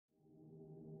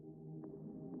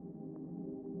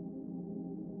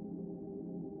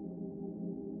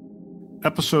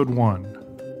Episode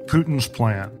 1: Putin's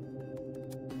Plan.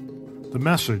 The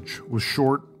message was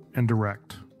short and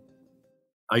direct.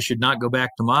 I should not go back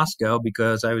to Moscow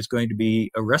because I was going to be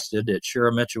arrested at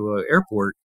Sheremetyevo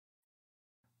Airport.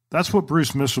 That's what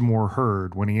Bruce Misamore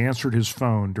heard when he answered his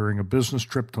phone during a business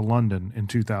trip to London in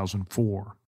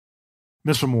 2004.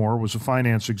 Misamore was a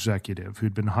finance executive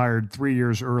who'd been hired 3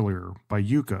 years earlier by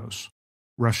Yukos,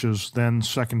 Russia's then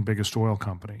second biggest oil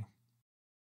company.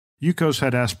 Yukos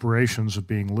had aspirations of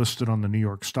being listed on the New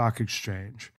York Stock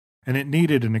Exchange, and it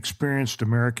needed an experienced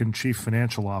American chief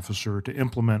financial officer to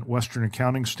implement Western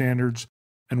accounting standards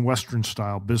and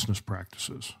Western-style business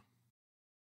practices.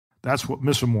 That's what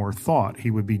Misamore thought he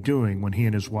would be doing when he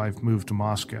and his wife moved to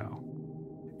Moscow.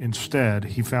 Instead,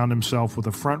 he found himself with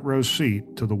a front-row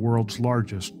seat to the world's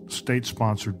largest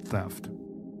state-sponsored theft.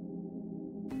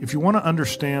 If you want to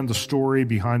understand the story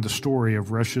behind the story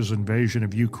of Russia's invasion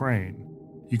of Ukraine,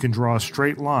 you can draw a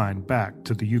straight line back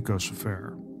to the Yukos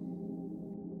Affair.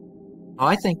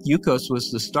 I think Yukos was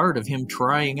the start of him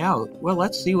trying out, well,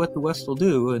 let's see what the West will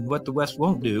do and what the West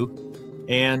won't do.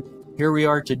 And here we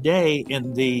are today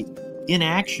in the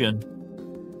inaction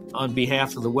on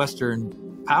behalf of the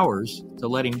Western powers to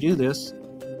let him do this.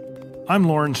 I'm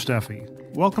Loren Steffy.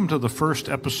 Welcome to the first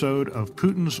episode of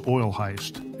Putin's Oil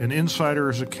Heist, an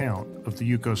insider's account of the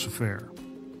Yukos Affair.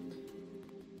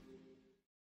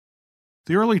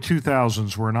 The early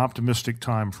 2000s were an optimistic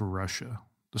time for Russia.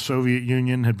 The Soviet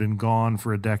Union had been gone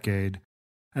for a decade,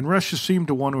 and Russia seemed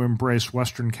to want to embrace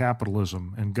Western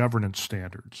capitalism and governance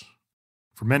standards.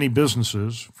 For many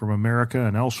businesses, from America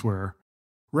and elsewhere,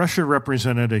 Russia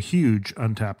represented a huge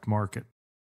untapped market.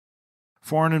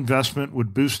 Foreign investment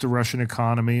would boost the Russian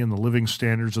economy and the living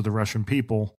standards of the Russian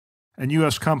people, and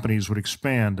U.S. companies would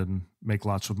expand and make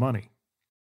lots of money.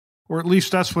 Or at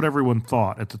least that's what everyone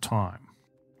thought at the time.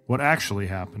 What actually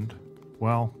happened?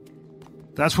 Well,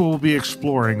 that's what we'll be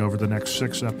exploring over the next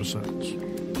 6 episodes.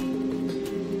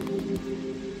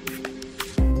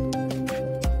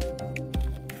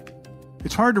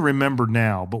 It's hard to remember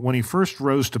now, but when he first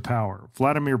rose to power,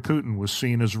 Vladimir Putin was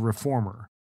seen as a reformer,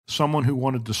 someone who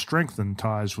wanted to strengthen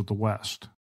ties with the West.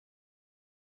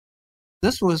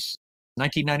 This was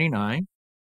 1999.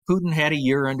 Putin had a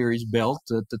year under his belt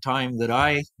at the time that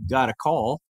I got a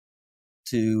call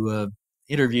to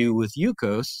interview with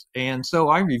Yukos, and so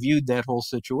I reviewed that whole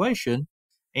situation,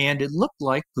 and it looked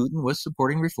like Putin was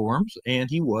supporting reforms, and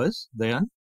he was then.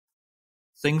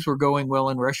 Things were going well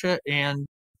in Russia, and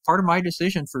part of my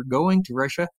decision for going to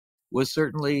Russia was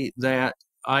certainly that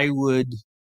I would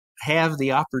have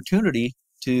the opportunity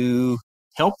to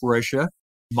help Russia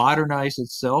modernize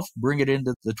itself, bring it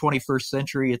into the 21st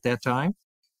century at that time,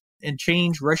 and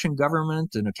change Russian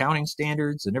government and accounting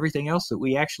standards and everything else that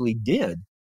we actually did.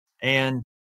 And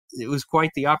it was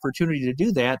quite the opportunity to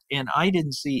do that, and I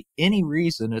didn't see any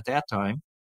reason at that time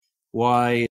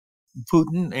why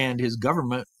Putin and his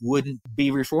government wouldn't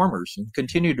be reformers and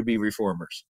continue to be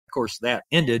reformers. Of course, that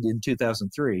ended in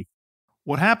 2003.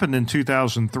 What happened in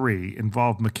 2003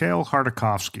 involved Mikhail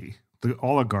Khodorkovsky, the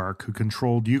oligarch who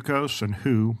controlled Yukos and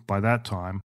who, by that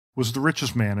time, was the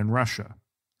richest man in Russia.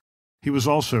 He was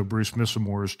also Bruce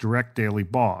Misamore's direct daily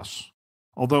boss,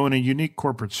 although in a unique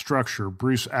corporate structure,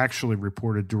 Bruce actually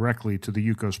reported directly to the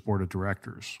Yukos board of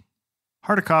directors.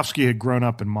 Khodorkovsky had grown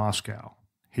up in Moscow.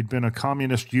 He'd been a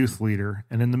communist youth leader,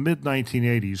 and in the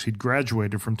mid-1980s he'd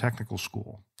graduated from technical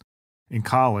school. In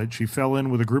college, he fell in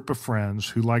with a group of friends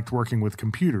who liked working with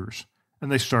computers,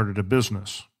 and they started a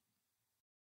business.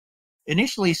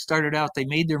 Initially started out, they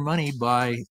made their money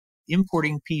by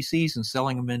importing PCs and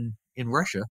selling them in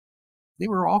Russia. They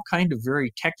were all kind of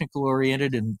very technical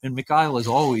oriented, and Mikhail has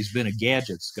always been a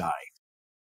gadgets guy.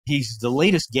 He's the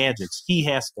latest gadgets he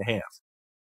has to have.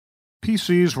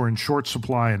 PCs were in short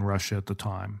supply in Russia at the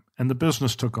time, and the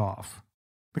business took off.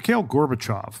 Mikhail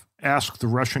Gorbachev asked the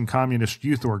Russian Communist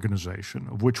Youth Organization,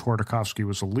 of which Khodorkovsky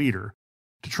was a leader,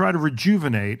 to try to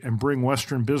rejuvenate and bring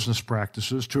Western business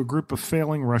practices to a group of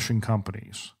failing Russian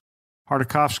companies.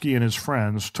 Khodorkovsky and his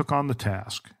friends took on the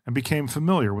task and became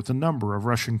familiar with a number of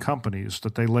Russian companies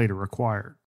that they later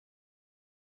acquired.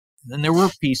 And there were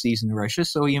PCs in Russia,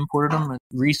 so he imported them and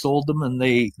resold them, and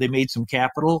they made some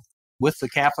capital. With the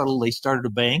capital, they started a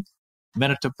bank,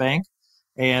 Menatup Bank,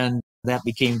 and that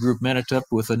became Group Menatup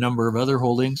with a number of other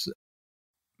holdings.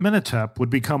 Menatup would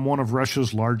become one of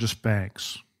Russia's largest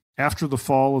banks. After the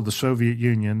fall of the Soviet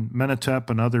Union, Menatup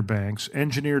and other banks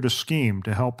engineered a scheme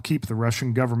to help keep the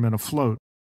Russian government afloat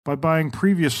by buying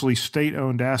previously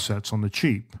state-owned assets on the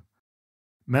cheap.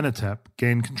 Menatup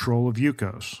gained control of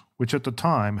Yukos, which at the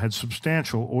time had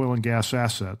substantial oil and gas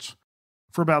assets,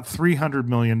 for about $300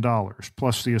 million,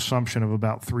 plus the assumption of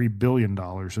about $3 billion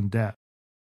in debt.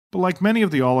 But like many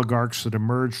of the oligarchs that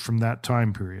emerged from that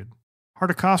time period,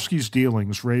 Khodorkovsky's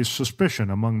dealings raised suspicion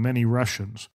among many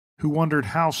Russians who wondered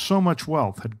how so much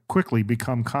wealth had quickly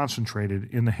become concentrated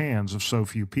in the hands of so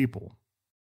few people.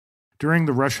 During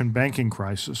the Russian banking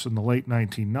crisis in the late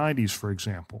 1990s, for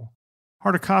example,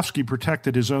 Khodorkovsky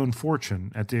protected his own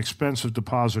fortune at the expense of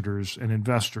depositors and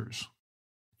investors,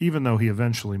 even though he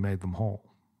eventually made them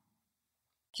whole.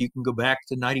 You can go back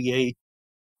to 98,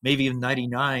 maybe even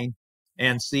 99,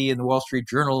 and see in the Wall Street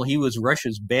Journal he was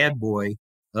Russia's bad boy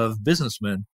of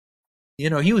businessmen. You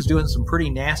know, he was doing some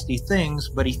pretty nasty things,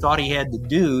 but he thought he had to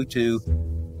do to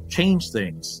change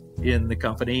things in the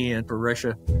company and for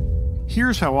Russia.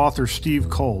 Here's how author Steve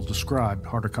Cole described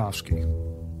Khodorkovsky.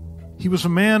 He was a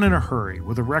man in a hurry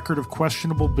with a record of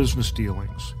questionable business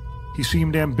dealings. He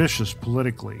seemed ambitious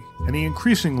politically, and he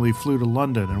increasingly flew to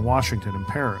London and Washington and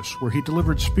Paris, where he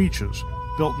delivered speeches,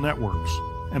 built networks,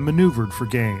 and maneuvered for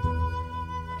gain.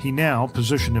 He now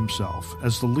positioned himself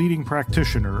as the leading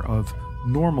practitioner of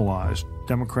normalized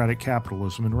democratic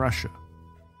capitalism in Russia.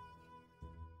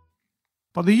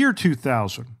 By the year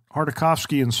 2000,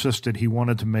 Khodorkovsky insisted he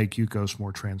wanted to make Yukos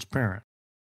more transparent.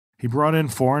 He brought in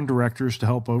foreign directors to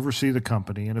help oversee the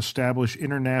company and establish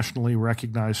internationally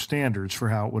recognized standards for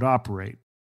how it would operate,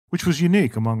 which was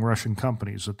unique among Russian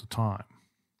companies at the time.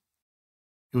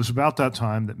 It was about that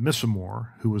time that Misamore,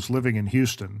 who was living in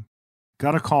Houston,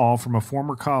 got a call from a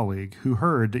former colleague who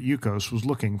heard that Yukos was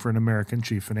looking for an American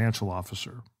chief financial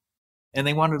officer. And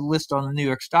they wanted to list on the New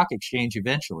York Stock Exchange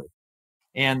eventually.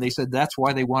 And they said that's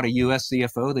why they want a U.S.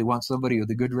 CFO. They want somebody with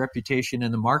a good reputation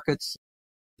in the markets.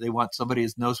 They want somebody who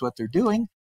knows what they're doing.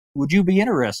 Would you be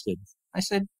interested? I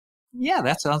said, yeah,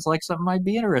 that sounds like something I'd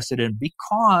be interested in,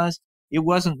 because it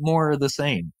wasn't more of the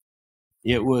same.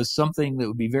 It was something that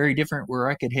would be very different, where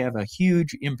I could have a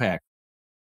huge impact.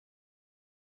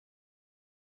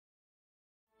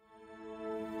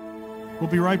 We'll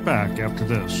be right back after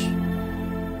this.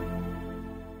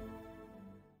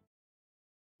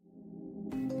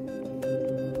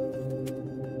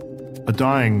 A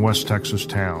dying West Texas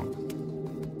town,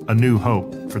 a new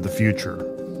hope for the future,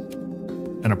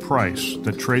 and a price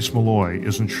that Trace Malloy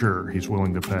isn't sure he's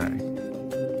willing to pay.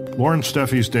 Loren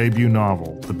Steffy's debut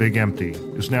novel, The Big Empty,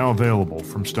 is now available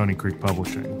from Stony Creek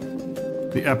Publishing.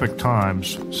 The Epic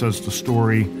Times says the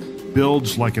story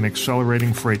builds like an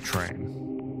accelerating freight train,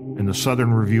 and the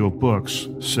Southern Review of Books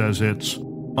says it's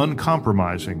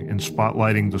uncompromising in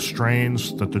spotlighting the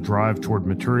strains that the drive toward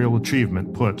material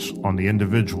achievement puts on the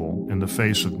individual in the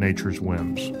face of nature's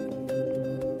whims.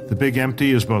 The Big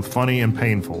Empty is both funny and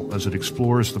painful as it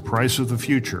explores the price of the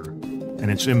future and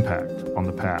its impact on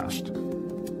the past.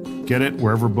 Get it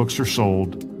wherever books are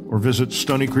sold, or visit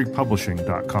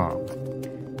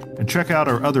StonyCreekPublishing.com. And check out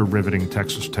our other riveting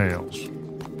Texas tales.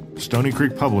 Stony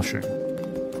Creek Publishing.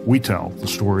 We tell the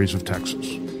stories of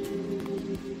Texas.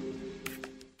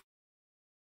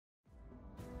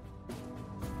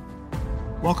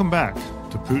 Welcome back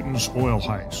to Putin's oil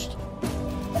heist.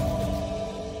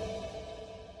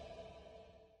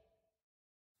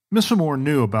 Misamore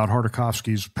knew about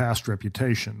Khodorkovsky's past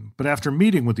reputation, but after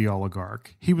meeting with the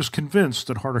oligarch, he was convinced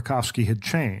that Khodorkovsky had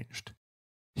changed.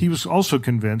 He was also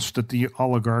convinced that the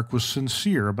oligarch was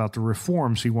sincere about the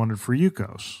reforms he wanted for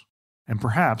Yukos, and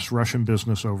perhaps Russian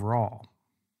business overall.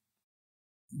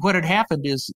 What had happened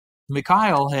is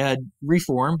Mikhail had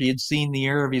reformed. He had seen the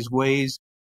error of his ways,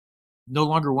 no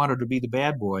longer wanted to be the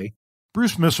bad boy.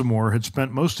 Bruce Misamore had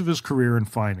spent most of his career in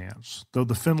finance, though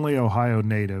the Findlay, Ohio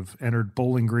native entered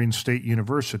Bowling Green State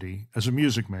University as a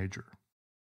music major.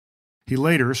 He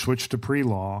later switched to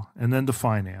pre-law and then to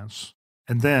finance,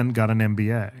 and then got an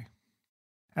MBA.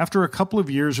 After a couple of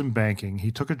years in banking,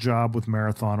 he took a job with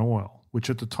Marathon Oil, which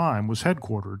at the time was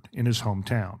headquartered in his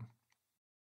hometown.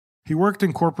 He worked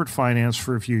in corporate finance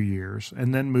for a few years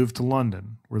and then moved to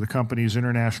London, where the company's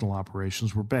international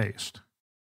operations were based.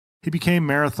 He became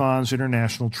Marathon's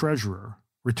international treasurer,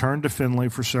 returned to Findlay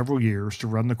for several years to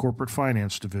run the corporate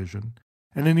finance division,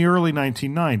 and in the early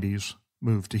 1990s,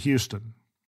 moved to Houston.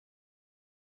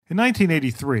 In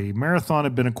 1983, Marathon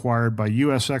had been acquired by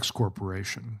USX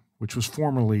Corporation, which was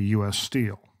formerly U.S.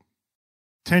 Steel.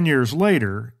 10 years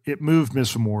later, it moved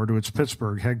Misamore to its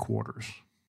Pittsburgh headquarters.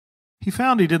 He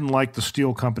found he didn't like the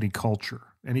steel company culture,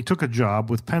 and he took a job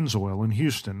with Pennzoil in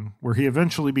Houston, where he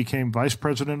eventually became vice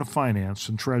president of finance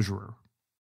and treasurer.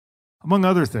 Among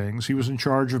other things, he was in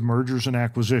charge of mergers and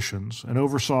acquisitions and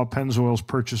oversaw Pennzoil's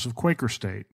purchase of Quaker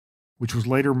State, which was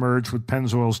later merged with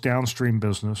Pennzoil's downstream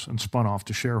business and spun off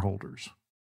to shareholders.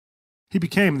 He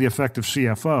became the effective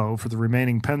CFO for the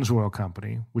remaining Pennzoil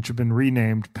Company, which had been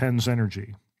renamed Penn's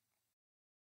Energy.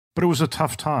 But it was a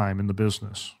tough time in the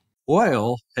business.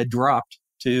 Oil had dropped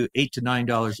to $8 to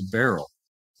 $9 a barrel,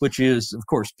 which is, of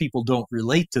course, people don't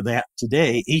relate to that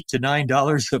today, $8 to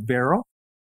 $9 a barrel.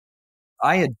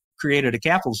 I had created a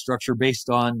capital structure based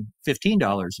on $15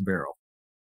 a barrel.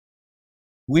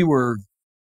 We were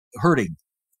hurting,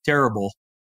 terrible.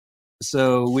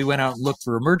 So we went out and looked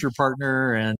for a merger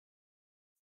partner, and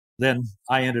then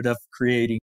I ended up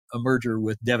creating a merger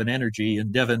with Devon Energy,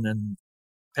 and Devon and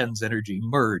Penn's Energy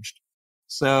merged.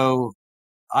 So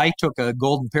I took a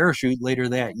golden parachute later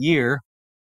that year,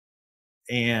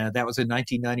 and that was in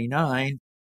 1999.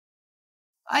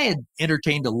 I had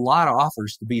entertained a lot of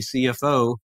offers to be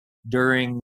CFO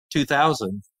during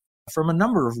 2000 from a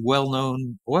number of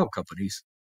well-known oil companies.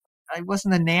 I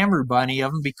wasn't enamored by any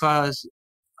of them because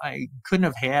I couldn't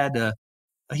have had a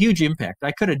huge impact.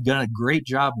 I could have done a great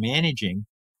job managing,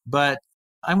 but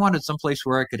I wanted someplace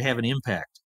where I could have an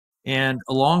impact. And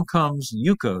along comes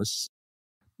Yukos.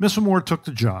 Misamore took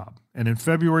the job, and in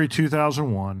February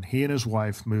 2001, he and his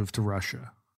wife moved to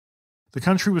Russia. The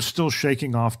country was still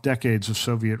shaking off decades of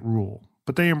Soviet rule,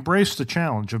 but they embraced the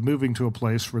challenge of moving to a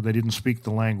place where they didn't speak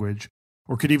the language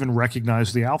or could even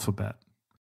recognize the alphabet.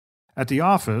 At the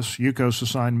office, Yukos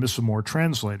assigned Misamore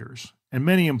translators, and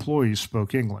many employees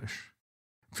spoke English.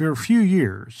 For a few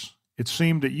years, it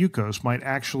seemed that Yukos might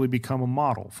actually become a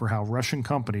model for how Russian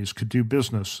companies could do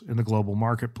business in the global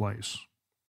marketplace.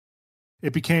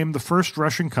 It became the first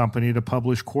Russian company to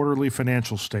publish quarterly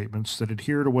financial statements that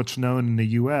adhere to what's known in the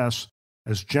U.S.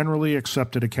 as Generally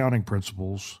Accepted Accounting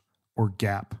Principles, or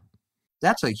GAAP.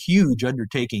 That's a huge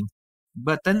undertaking.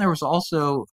 But then there was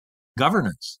also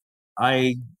governance.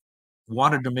 I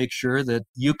wanted to make sure that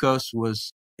Yukos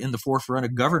was in the forefront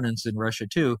of governance in Russia,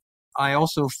 too. I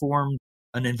also formed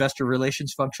an investor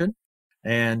relations function,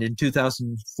 and in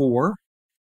 2004,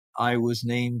 I was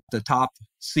named the top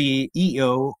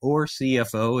CEO or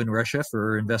CFO in Russia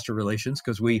for investor relations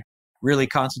because we really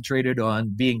concentrated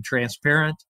on being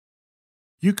transparent.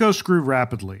 Yukos grew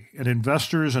rapidly, and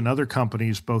investors and other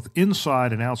companies both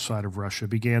inside and outside of Russia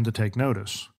began to take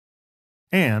notice.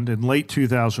 And in late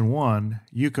 2001,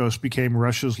 Yukos became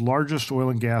Russia's largest oil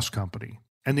and gas company,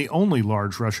 and the only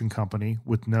large Russian company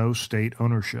with no state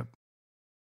ownership.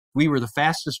 We were the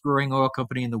fastest growing oil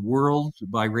company in the world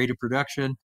by rate of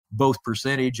production, both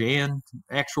percentage and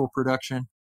actual production.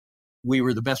 We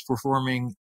were the best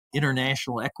performing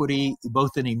international equity,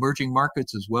 both in emerging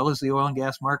markets as well as the oil and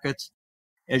gas markets.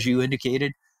 As you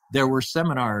indicated, there were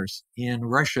seminars in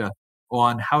Russia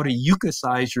on how to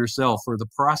Yukosize yourself, or the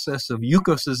process of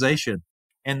Yukosization.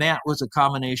 And that was a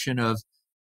combination of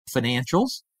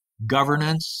financials,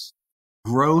 governance,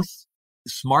 growth,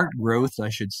 smart growth, I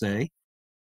should say,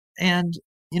 and,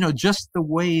 just the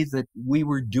way that we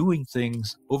were doing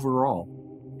things overall.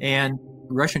 And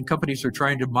Russian companies are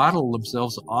trying to model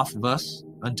themselves off of us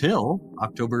until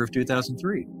October of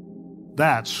 2003.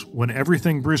 That's when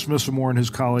everything Bruce Misamore and his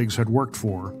colleagues had worked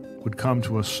for would come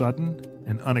to a sudden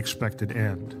and unexpected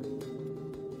end.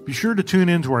 Be sure to tune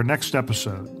in to our next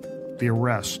episode, The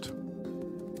Arrest.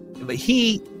 But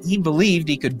he believed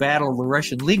he could battle the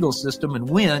Russian legal system and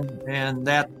win, and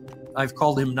that I've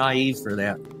called him naive for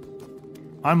that.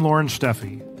 I'm Loren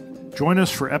Steffy. Join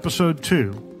us for episode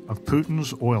 2 of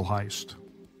Putin's Oil Heist.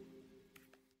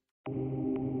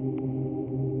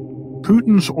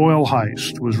 Putin's Oil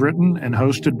Heist was written and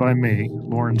hosted by me,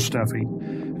 Loren Steffy,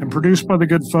 and produced by the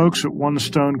good folks at One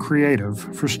Stone Creative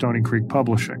for Stony Creek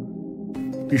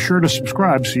Publishing. Be sure to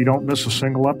subscribe so you don't miss a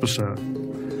single episode.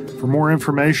 For more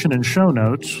information and show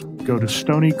notes, go to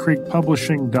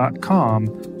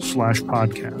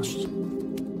stonycreekpublishing.com/podcasts.